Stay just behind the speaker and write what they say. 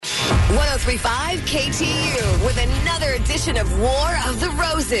103.5 KTU with another edition of War of the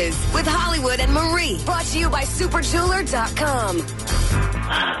Roses with Hollywood and Marie. Brought to you by SuperJeweler.com.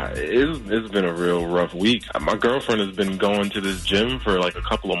 It's been a real rough week. My girlfriend has been going to this gym for like a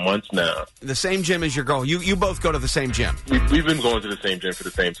couple of months now. The same gym as your girl. You both go to the same gym. We've been going to the same gym for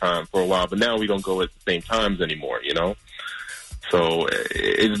the same time for a while, but now we don't go at the same times anymore, you know? So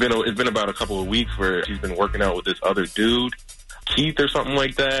it's been about a couple of weeks where she's been working out with this other dude, Keith or something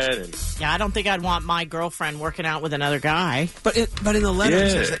like that. And yeah, I don't think I'd want my girlfriend working out with another guy. But in the letter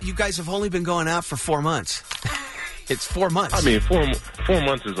it says that you guys have only been going out for 4 months. It's 4 months. I mean, 4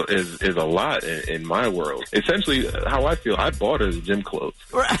 months is a lot in my world. Essentially, how I feel, I bought her the gym clothes.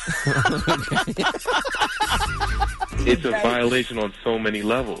 It's a violation on so many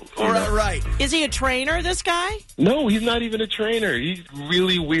levels. Right. Is he a trainer, this guy? No, he's not even a trainer. He's a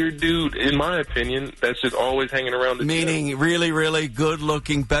really weird dude, in my opinion, that's just always hanging around the Meaning gym. really, really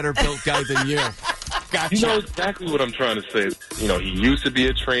good-looking, better-built guy than you. Gotcha. You know exactly what I'm trying to say. You know, he used to be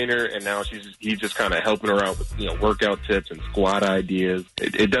a trainer, and now he's just kind of helping her out with, workout tips and squat ideas.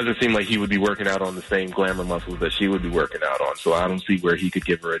 It doesn't seem like he would be working out on the same glamour muscles that she would be working out on, so I don't see where he could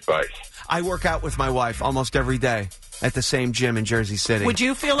give her advice. I work out with my wife almost every day at the same gym in Jersey City. Would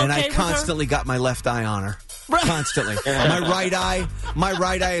you feel okay with her? And I constantly got my left eye on her. Constantly. My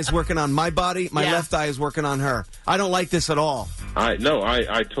right eye is working on my body. My left eye is working on her. I don't like this at all. I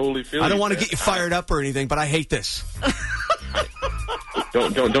totally feel. I don't want to get you fired up or anything, but I hate this.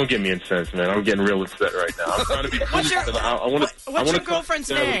 Don't get me incensed, man. I'm getting real upset right now. I'm trying to be. What's your girlfriend's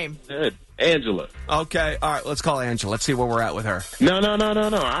name? Angela. Okay, all right. Let's call Angela. Let's see where we're at with her. No. I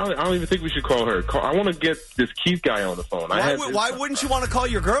don't even think we should call her. I want to get this Keith guy on the phone. Why wouldn't you want to call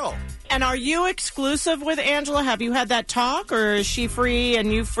your girl? And are you exclusive with Angela? Have you had that talk, or is she free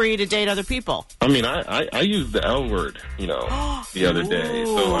and you free to date other people? I mean, I used the L word, the other day.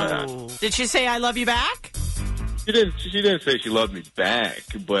 So did she say I love you back? She didn't say she loved me back,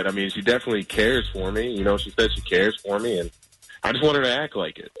 but I mean, she definitely cares for me. She said she cares for me, and I just want her to act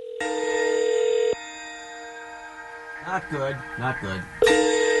like it. Not good. All right,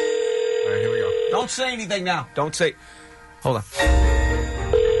 here we go. Don't say anything now. Don't say. Hold on.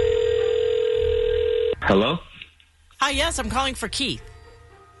 Hello? Hi, yes, I'm calling for Keith.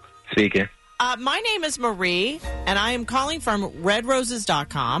 Speaking. My name is Marie, and I am calling from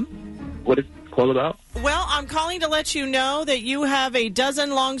redroses.com. What is it called about? Well, I'm calling to let you know that you have a dozen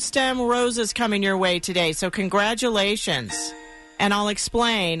long-stem roses coming your way today, so congratulations. And I'll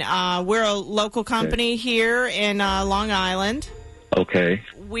explain. We're a local company here in Long Island. Okay.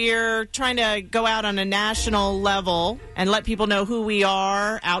 We're trying to go out on a national level and let people know who we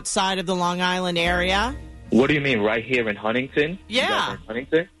are outside of the Long Island area. What do you mean, right here in Huntington? Yeah. In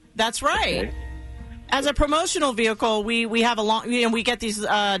Huntington? That's right. Okay. As a promotional vehicle, we have a long, we get these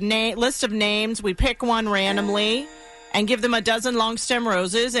list of names. We pick one randomly and give them a dozen long stem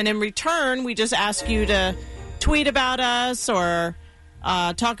roses. And in return, we just ask you to tweet about us or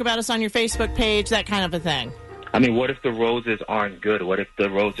talk about us on your Facebook page, that kind of a thing. I mean, what if the roses aren't good? What if the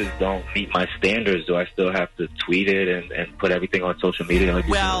roses don't meet my standards? Do I still have to tweet it and put everything on social media?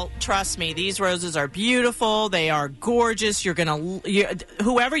 Well, trust me, these roses are beautiful. They are gorgeous.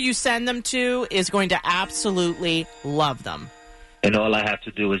 Whoever you send them to is going to absolutely love them. And all I have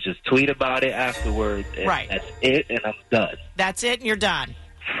to do is just tweet about it afterwards. And right. That's it, and I'm done. That's it, and you're done.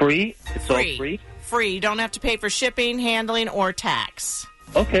 Free? It's all free? Free. You don't have to pay for shipping, handling, or tax.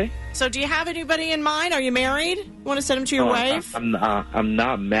 Okay. So do you have anybody in mind? Are you married? You want to send them to your wife? I'm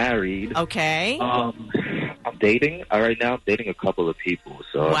not married. Okay. I'm dating. Right now I'm dating a couple of people.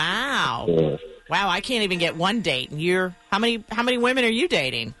 So. Wow. Wow, I can't even get one date. How many women are you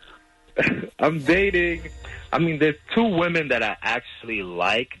dating? I'm dating. I mean, there's two women that I actually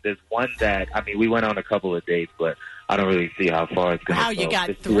like. There's one that, we went on a couple of dates, but I don't really see how far it's going to go. Wow, you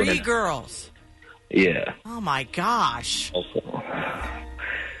got three girls. Yeah. Oh, my gosh. Okay.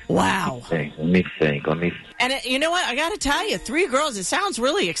 Wow. Let me think. And you know what? I got to tell you, 3 girls, it sounds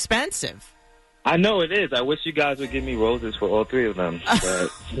really expensive. I know it is. I wish you guys would give me roses for all 3 of them. But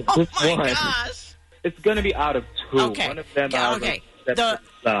oh, my gosh. It's going to be out of 2. Okay. One of them out of the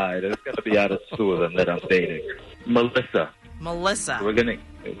side. It's going to be out of 2 of them that I'm dating. Melissa. We're going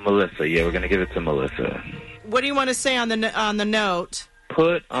to give it to Melissa. What do you want to say on the note?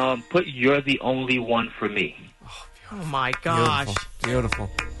 Put you're the only one for me. Oh, my gosh. Beautiful.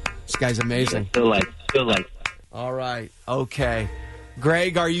 This guy's amazing. Feel like that. All right. Okay.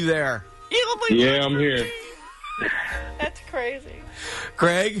 Greg, are you there? Yeah, I'm here. That's crazy.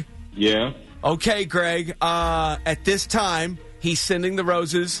 Greg? Yeah. Okay, Greg. At this time, he's sending the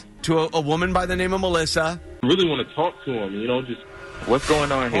roses to a woman by the name of Melissa. I really want to talk to him, just What's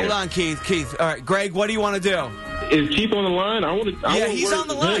going on here? Hold on, Keith. All right, Greg, what do you want to do? Is Keith on the line? Yeah, he's on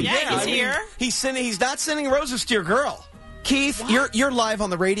the line. Yeah, he's here. He's not sending roses to your girl. Keith, you're live on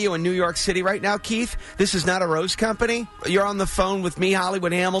the radio in New York City right now, Keith. This is not a rose company. You're on the phone with me,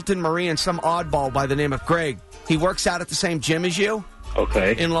 Hollywood Hamilton, Marie, and some oddball by the name of Greg. He works out at the same gym as you.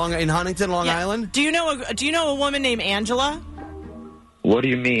 Okay. In Huntington, Long Island. Do you know a woman named Angela? What do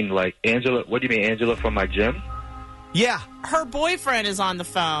you mean, like Angela? What do you mean, Angela from my gym? Yeah. Her boyfriend is on the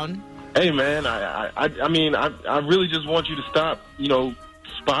phone. Hey, man, I mean, I really just want you to stop,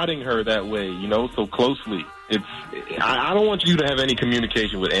 spotting her that way, so closely. I don't want you to have any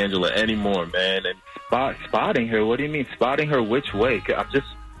communication with Angela anymore, man. And spotting her? What do you mean, spotting her which way? I'm just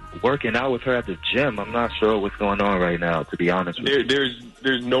working out with her at the gym. I'm not sure what's going on right now, to be honest with you.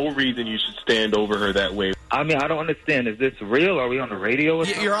 There's no reason you should stand over her that way. I mean, I don't understand. Is this real? Are we on the radio or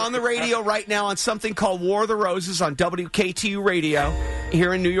something? You're on the radio right now on something called War of the Roses on WKTU Radio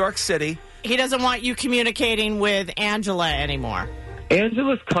here in New York City. He doesn't want you communicating with Angela anymore.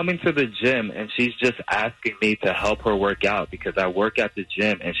 Angela's coming to the gym, and she's just asking me to help her work out because I work at the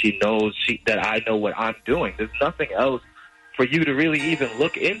gym, and she knows that I know what I'm doing. There's nothing else for you to really even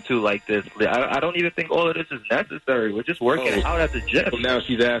look into like this. I don't even think all of this is necessary. We're just working out at the gym. So now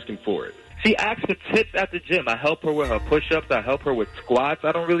she's asking for it. She asks for tips at the gym. I help her with her push-ups. I help her with squats.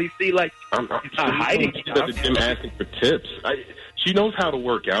 I don't really see, I'm not hiding she's at the gym asking for tips. She knows how to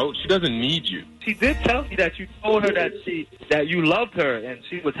work out. She doesn't need you. She did tell me that you told her that you loved her, and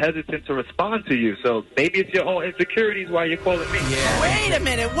she was hesitant to respond to you. So maybe it's your own insecurities why you're calling me. Yeah. Wait a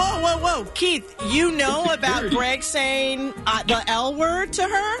minute. Whoa. Keith, you know about Greg saying the L word to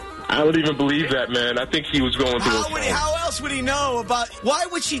her? I don't even believe that, man. I think he was going through How else would he know about... Why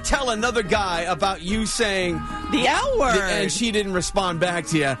would she tell another guy about you saying... The L word. And she didn't respond back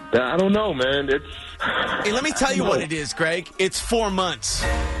to you? I don't know, man. Hey, let me tell you what it is, Greg. It's 4 months.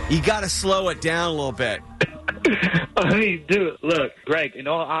 You got to slow it down a little bit. Hey, dude, look, Greg, in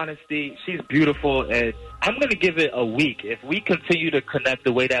all honesty, she's beautiful, and I'm going to give it a week. If we continue to connect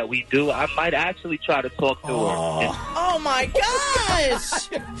the way that we do, I might actually try to talk to her. Oh, my gosh.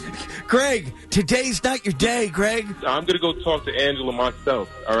 Greg, today's not your day, Greg. I'm going to go talk to Angela myself,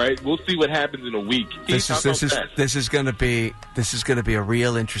 all right? We'll see what happens in a week. This is going to be a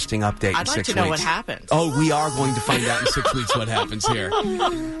real interesting update I'd in 6 weeks. I'd like to know what happens. Oh, we are going to find out in 6 weeks what happens here.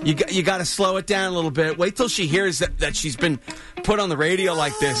 You got to slow it down a little bit. Wait till she hears that she's been put on the radio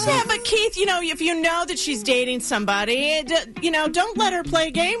like this. Yeah, but Keith, if you know that she's dating somebody, don't let her play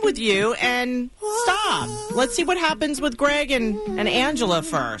a game with you and stop. Let's see what happens with Greg and Angela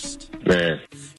first. Man.